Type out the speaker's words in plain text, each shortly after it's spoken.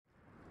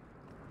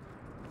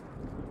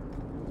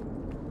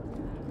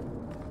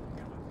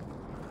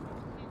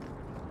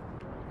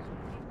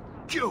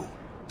You!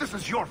 This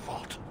is your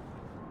fault!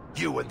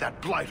 You and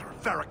that blighter,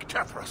 Varric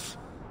Tethras.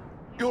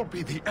 You'll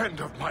be the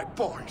end of my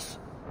boys!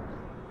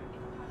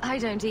 I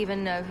don't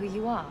even know who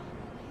you are.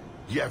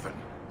 Yevon,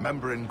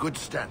 member in good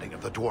standing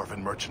of the Dwarven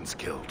Merchants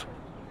Guild.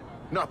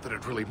 Not that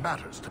it really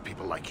matters to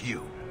people like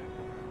you.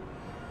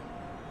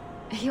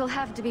 You'll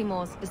have to be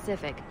more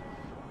specific.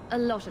 A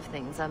lot of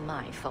things are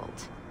my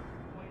fault.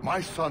 My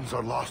sons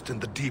are lost in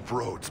the deep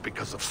roads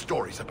because of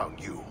stories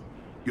about you.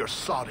 Your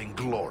sodding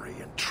glory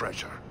and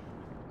treasure.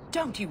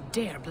 Don't you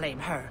dare blame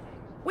her.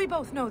 We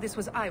both know this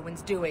was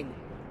Iwan's doing.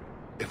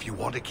 If you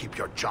want to keep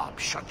your job,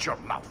 shut your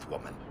mouth,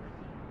 woman.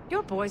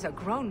 Your boys are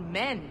grown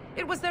men.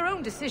 It was their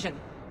own decision.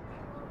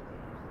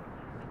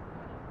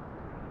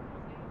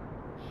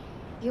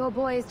 Your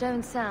boys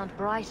don't sound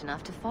bright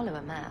enough to follow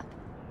a map.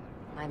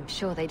 I'm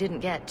sure they didn't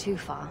get too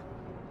far.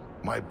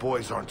 My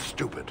boys aren't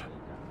stupid.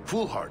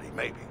 Foolhardy,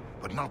 maybe,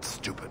 but not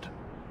stupid.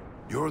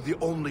 You're the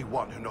only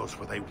one who knows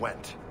where they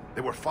went.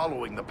 They were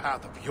following the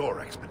path of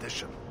your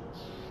expedition.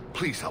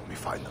 Please help me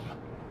find them.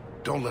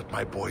 Don't let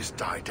my boys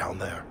die down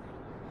there.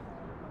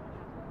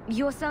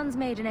 Your sons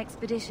made an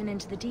expedition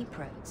into the Deep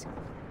Roads.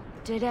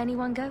 Did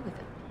anyone go with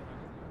them?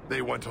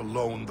 They went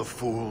alone, the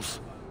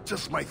fools.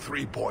 Just my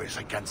 3 boys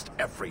against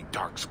every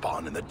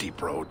Darkspawn in the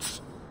Deep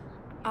Roads.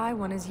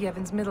 Iwan is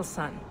Yevon's middle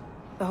son.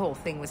 The whole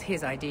thing was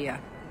his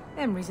idea.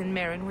 Emrys and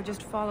Merrin were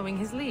just following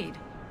his lead.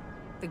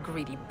 The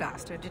greedy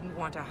bastard didn't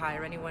want to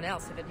hire anyone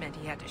else if it meant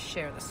he had to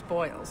share the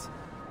spoils.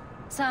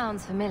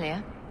 Sounds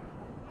familiar.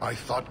 I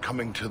thought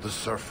coming to the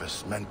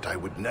surface meant I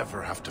would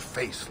never have to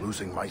face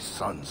losing my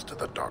sons to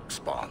the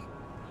Darkspawn.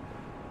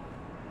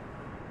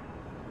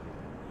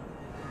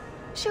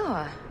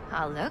 Sure,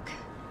 I'll look.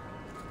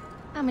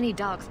 How many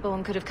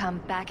Darkspawn could have come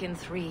back in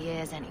 3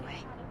 years anyway?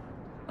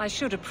 I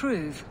should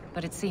approve,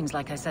 but it seems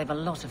like I save a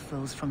lot of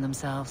fools from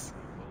themselves.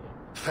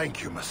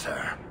 Thank you,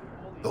 Maser.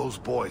 Those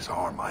boys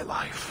are my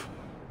life.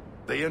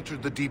 They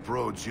entered the Deep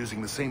Roads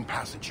using the same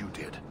passage you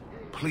did.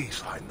 Please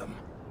find them.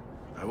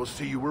 I will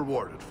see you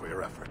rewarded for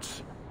your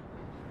efforts.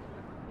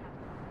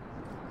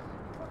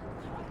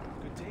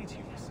 Good day to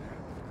you, Maser.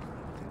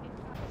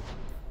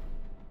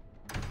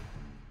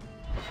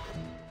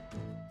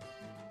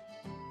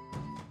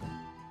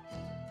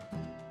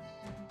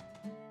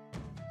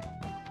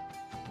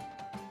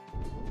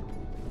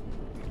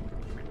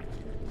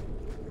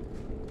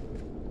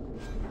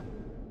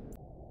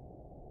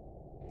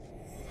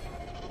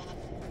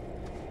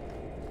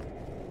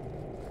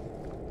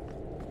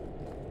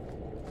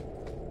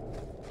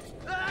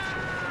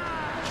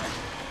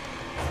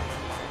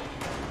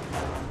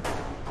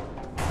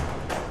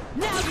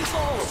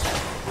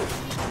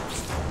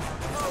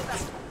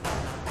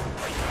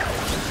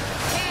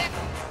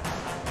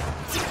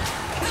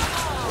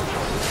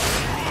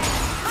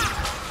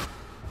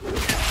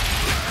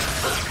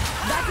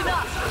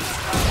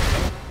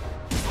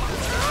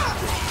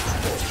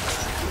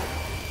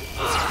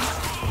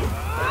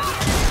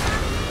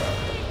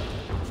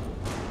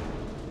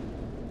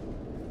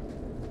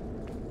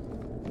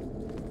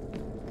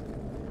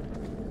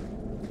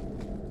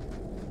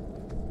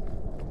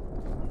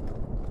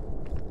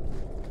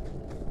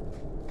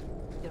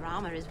 Your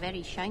armor is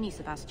very shiny,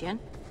 Sebastian.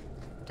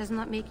 Doesn't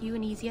that make you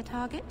an easier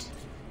target?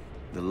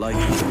 The light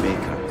of the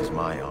Maker is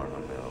my armor,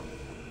 Mel.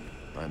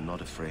 I'm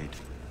not afraid.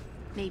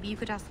 Maybe you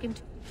could ask him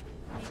to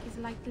make his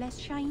light less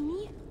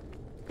shiny?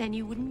 Then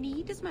you wouldn't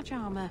need as much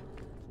armor.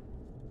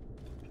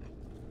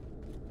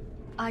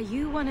 Are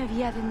you one of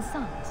Yevon's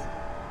sons?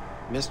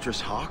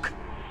 Mistress Hawk?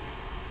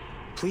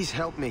 Please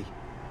help me.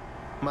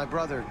 My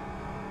brother,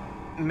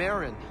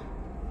 Merrin.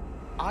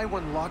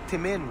 Iwan locked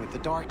him in with the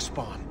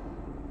Darkspawn.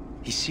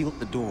 He sealed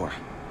the door,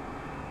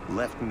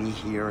 left me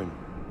here and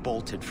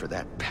bolted for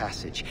that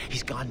passage.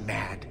 He's gone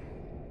mad.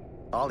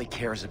 All he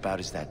cares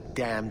about is that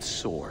damned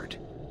sword.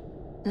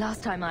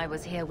 Last time I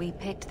was here, we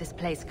picked this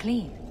place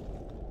clean.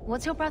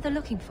 What's your brother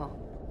looking for?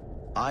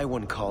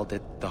 Iwan called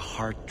it the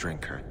Heart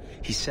Drinker.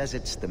 He says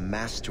it's the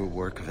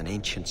masterwork of an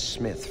ancient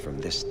smith from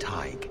this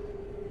Tig.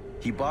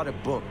 He bought a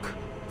book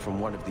from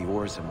one of the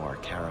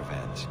Orzammar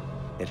caravans.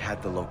 It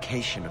had the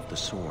location of the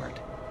sword.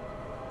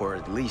 Or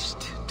at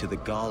least to the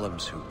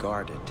golems who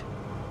guard it.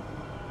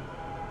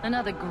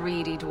 Another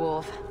greedy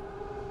dwarf.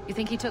 You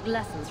think he took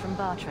lessons from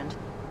Bertrand?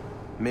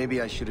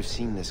 Maybe I should have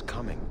seen this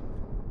coming.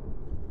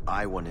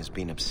 Iwan has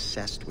been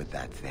obsessed with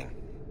that thing.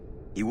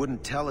 He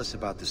wouldn't tell us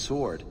about the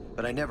sword,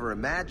 but I never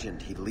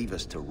imagined he'd leave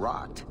us to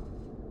rot.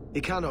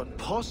 He cannot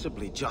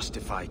possibly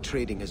justify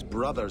trading his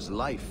brother's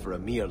life for a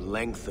mere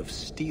length of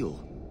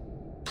steel.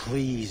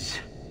 Please,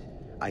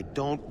 I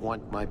don't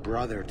want my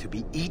brother to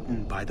be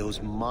eaten by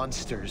those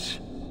monsters.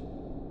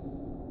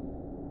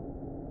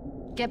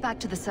 Get back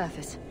to the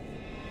surface.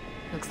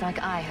 Looks like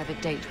I have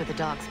a date with the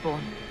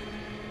Darkspawn.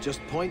 Just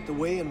point the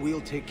way and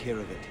we'll take care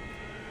of it.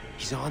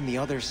 He's on the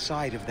other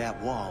side of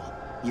that wall.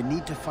 You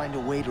need to find a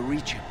way to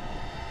reach him.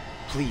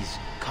 Please,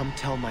 come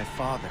tell my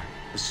father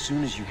as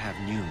soon as you have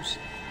news.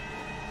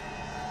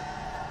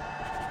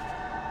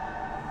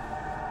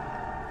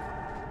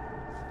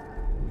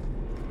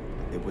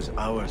 It It was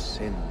our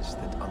sins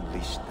that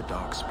unleashed the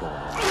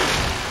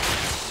Darkspawn.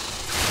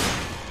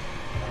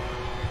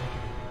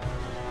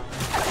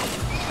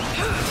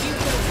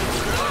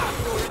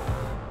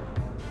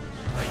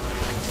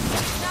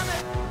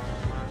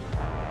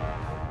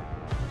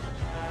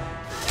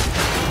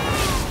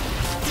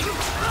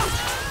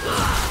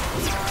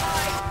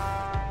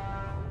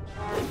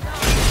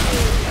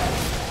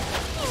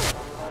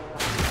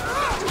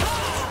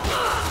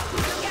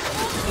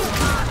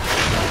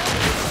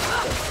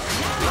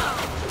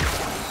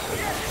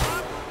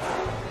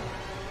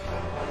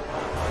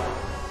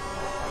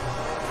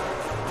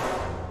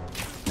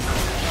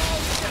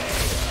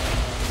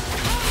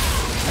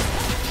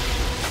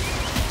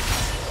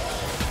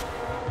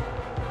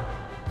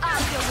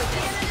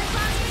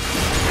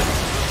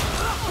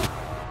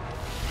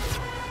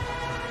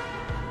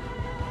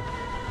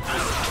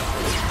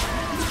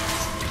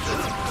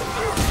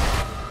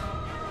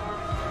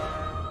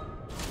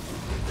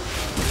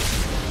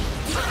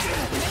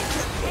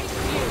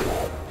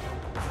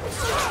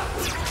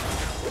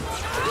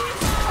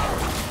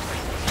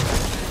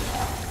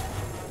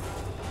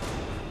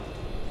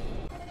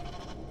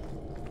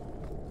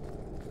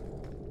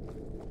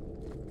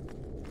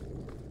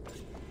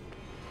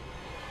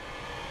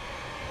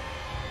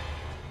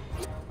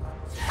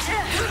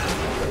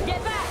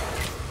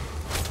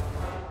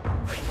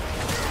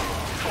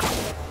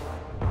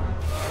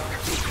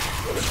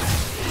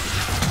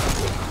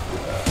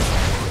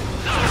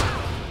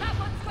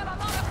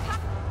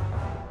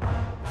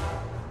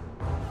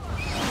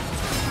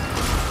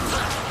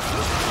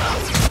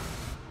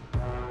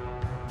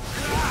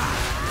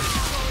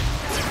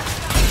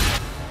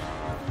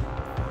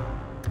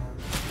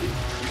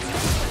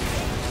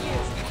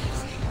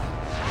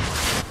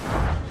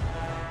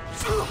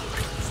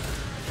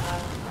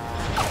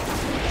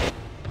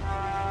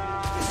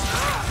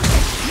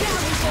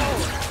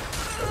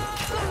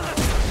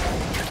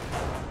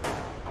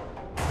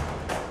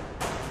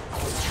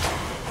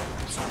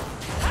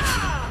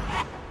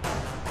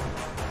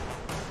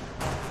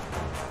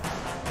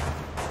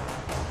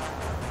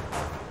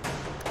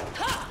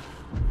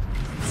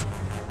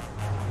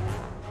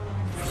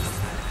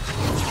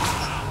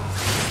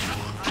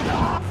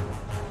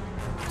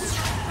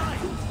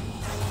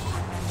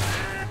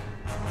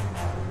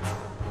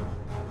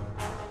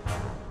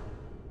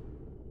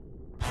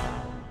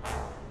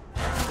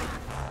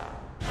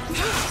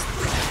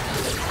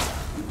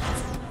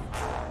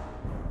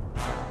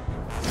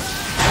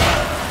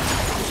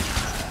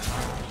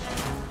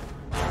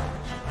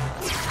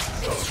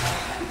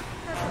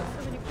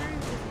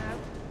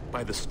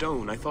 By the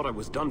stone, I thought I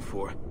was done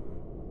for.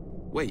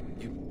 Wait,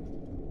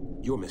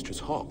 you're Mistress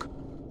Hawke.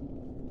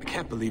 I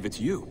can't believe it's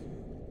you.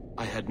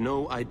 I had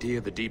no idea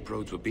the Deep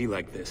Roads would be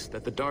like this,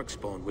 that the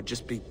Darkspawn would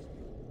just be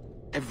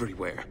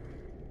everywhere.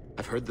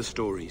 I've heard the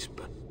stories,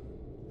 but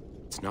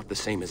it's not the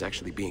same as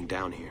actually being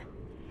down here.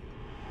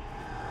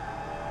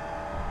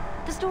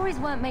 The stories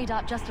weren't made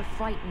up just to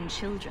frighten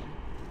children.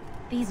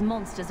 These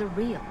monsters are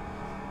real.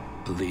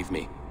 Believe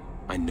me,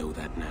 I know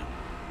that now.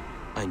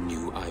 I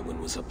knew Iwan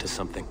was up to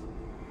something.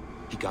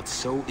 He got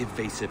so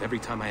evasive every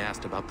time I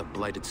asked about the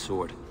Blighted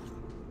Sword.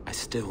 I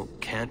still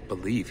can't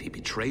believe he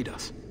betrayed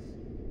us.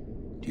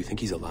 Do you think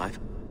he's alive?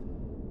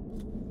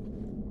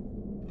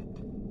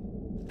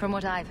 From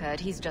what I've heard,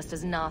 he's just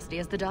as nasty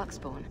as the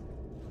Darkspawn.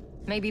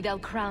 Maybe they'll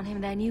crown him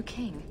their new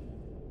king.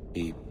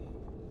 He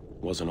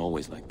wasn't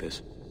always like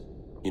this.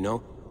 You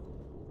know,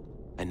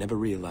 I never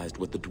realized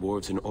what the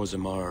dwarves in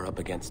Orzammar are up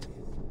against.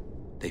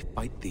 They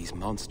fight these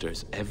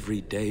monsters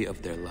every day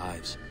of their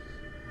lives.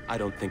 I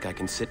don't think I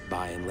can sit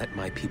by and let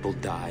my people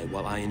die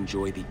while I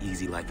enjoy the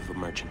easy life of a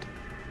merchant.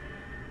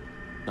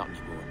 Not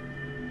anymore.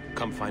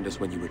 Come find us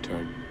when you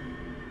return.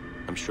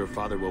 I'm sure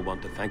Father will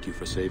want to thank you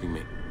for saving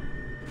me.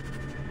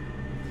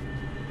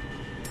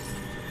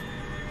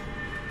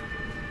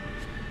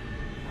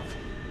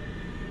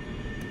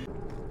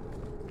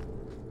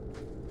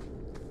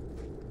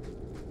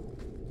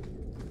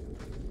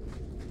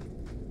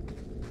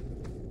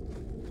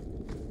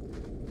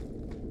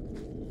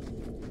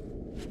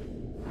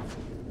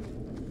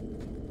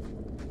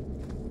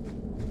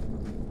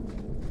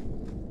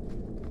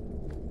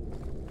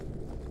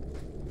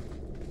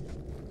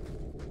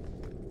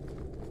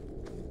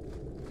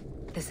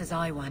 This is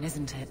Iwan,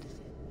 isn't it?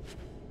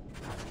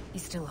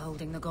 He's still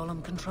holding the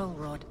Golem control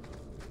rod.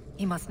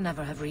 He must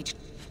never have reached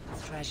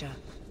his treasure.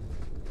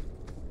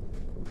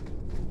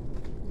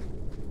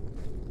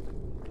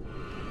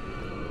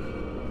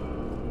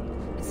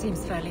 It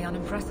seems fairly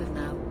unimpressive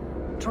now.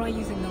 Try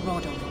using the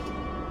rod on it.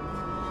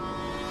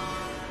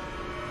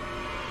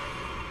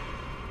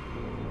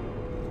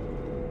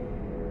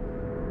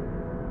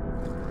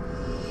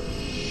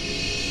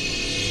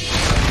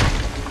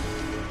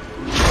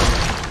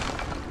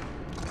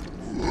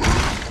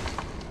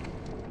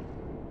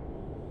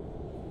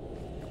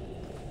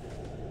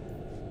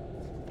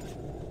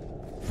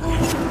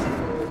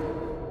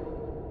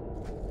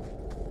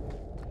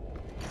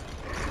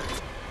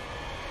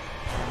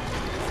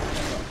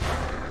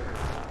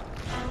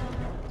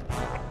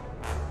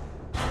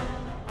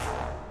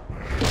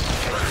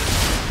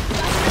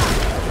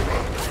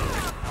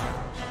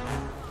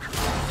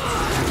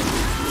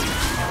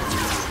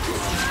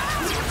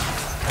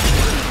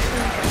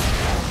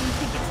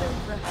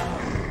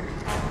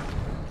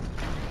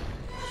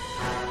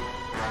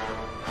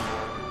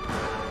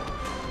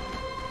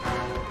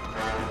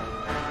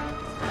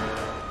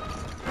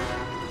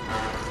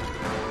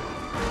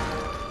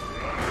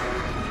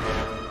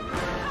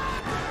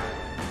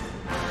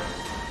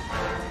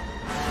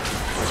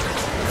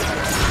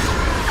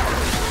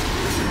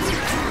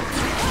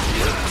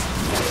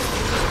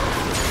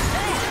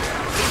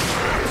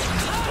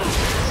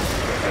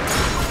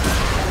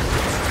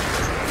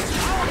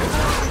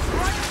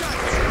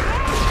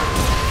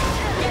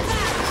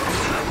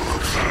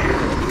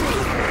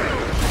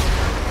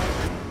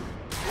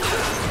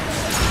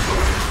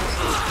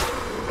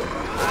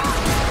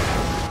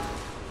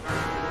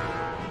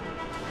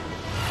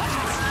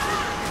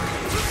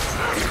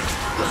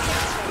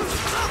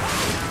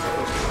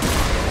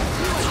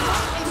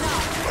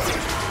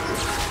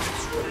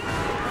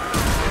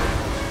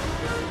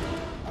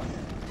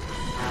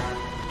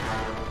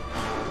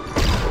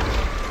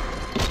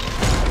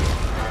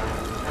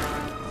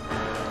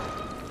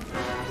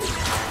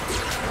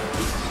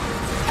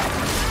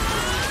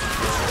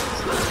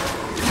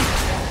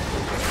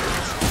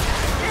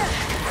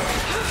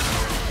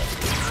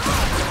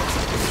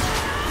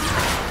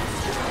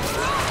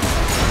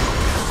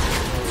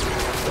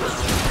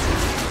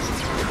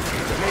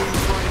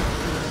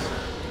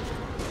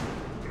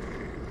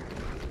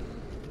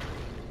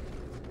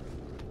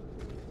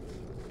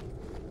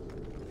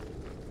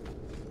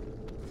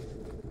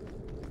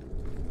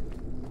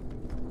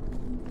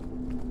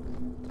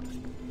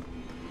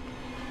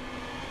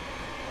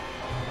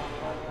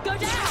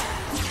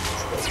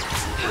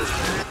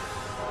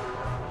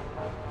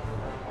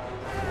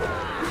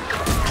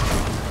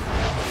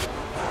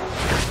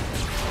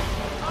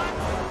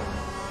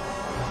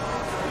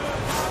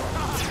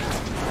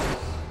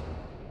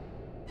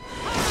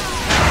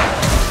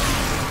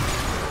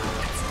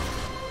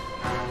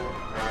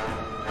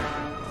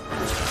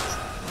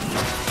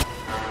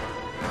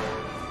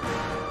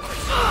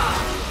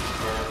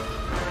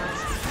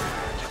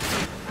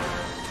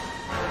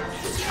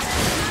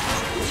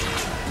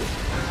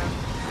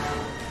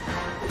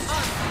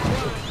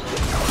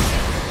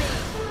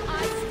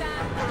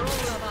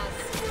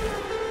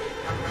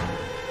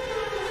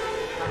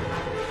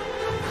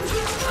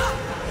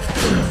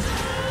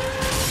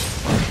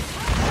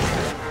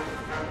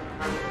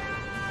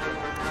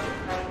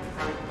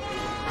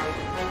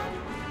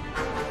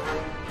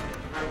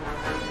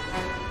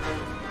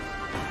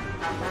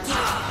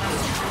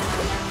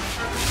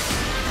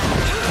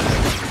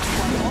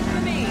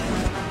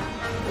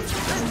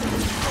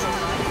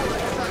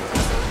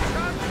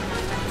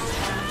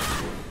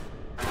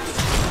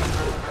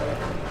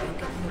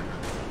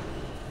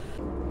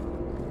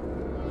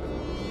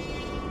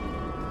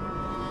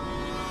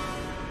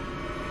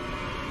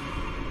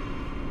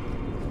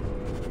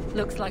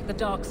 Looks like the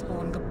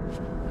Darkspawn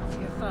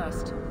here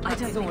first. I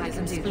don't think I is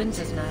can in do splinters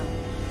this. now.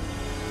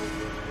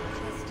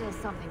 There's still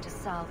something to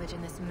salvage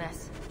in this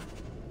mess.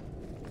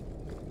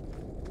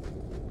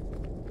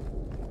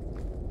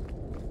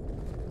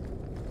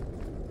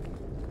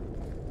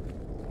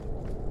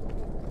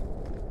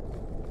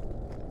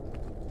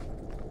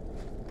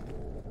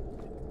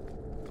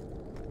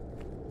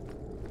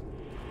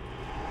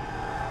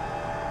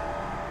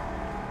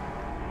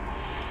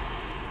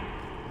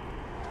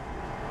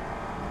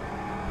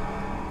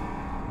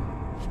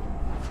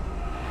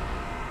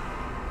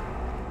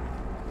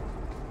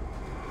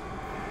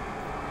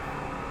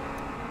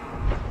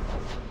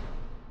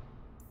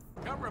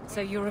 So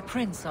you're a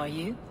prince, are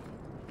you?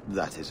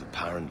 That is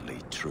apparently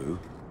true.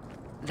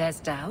 There's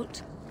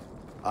doubt?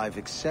 I've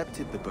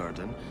accepted the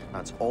burden.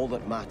 That's all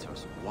that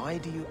matters. Why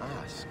do you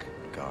ask,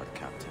 Guard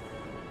Captain?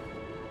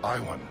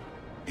 Iwan,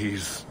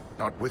 he's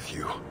not with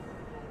you.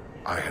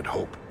 I had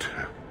hoped.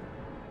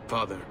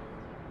 Father,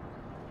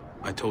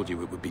 I told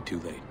you it would be too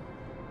late.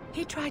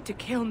 He tried to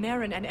kill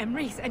Merrin and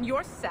Emrys, and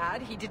you're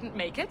sad he didn't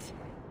make it?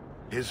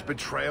 His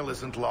betrayal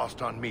isn't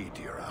lost on me,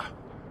 Dira.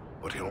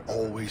 But he'll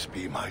always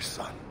be my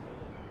son.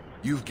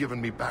 You've given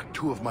me back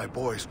 2 of my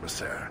boys,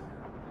 Macer.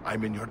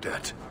 I'm in your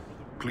debt.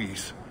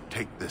 Please,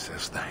 take this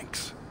as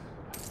thanks.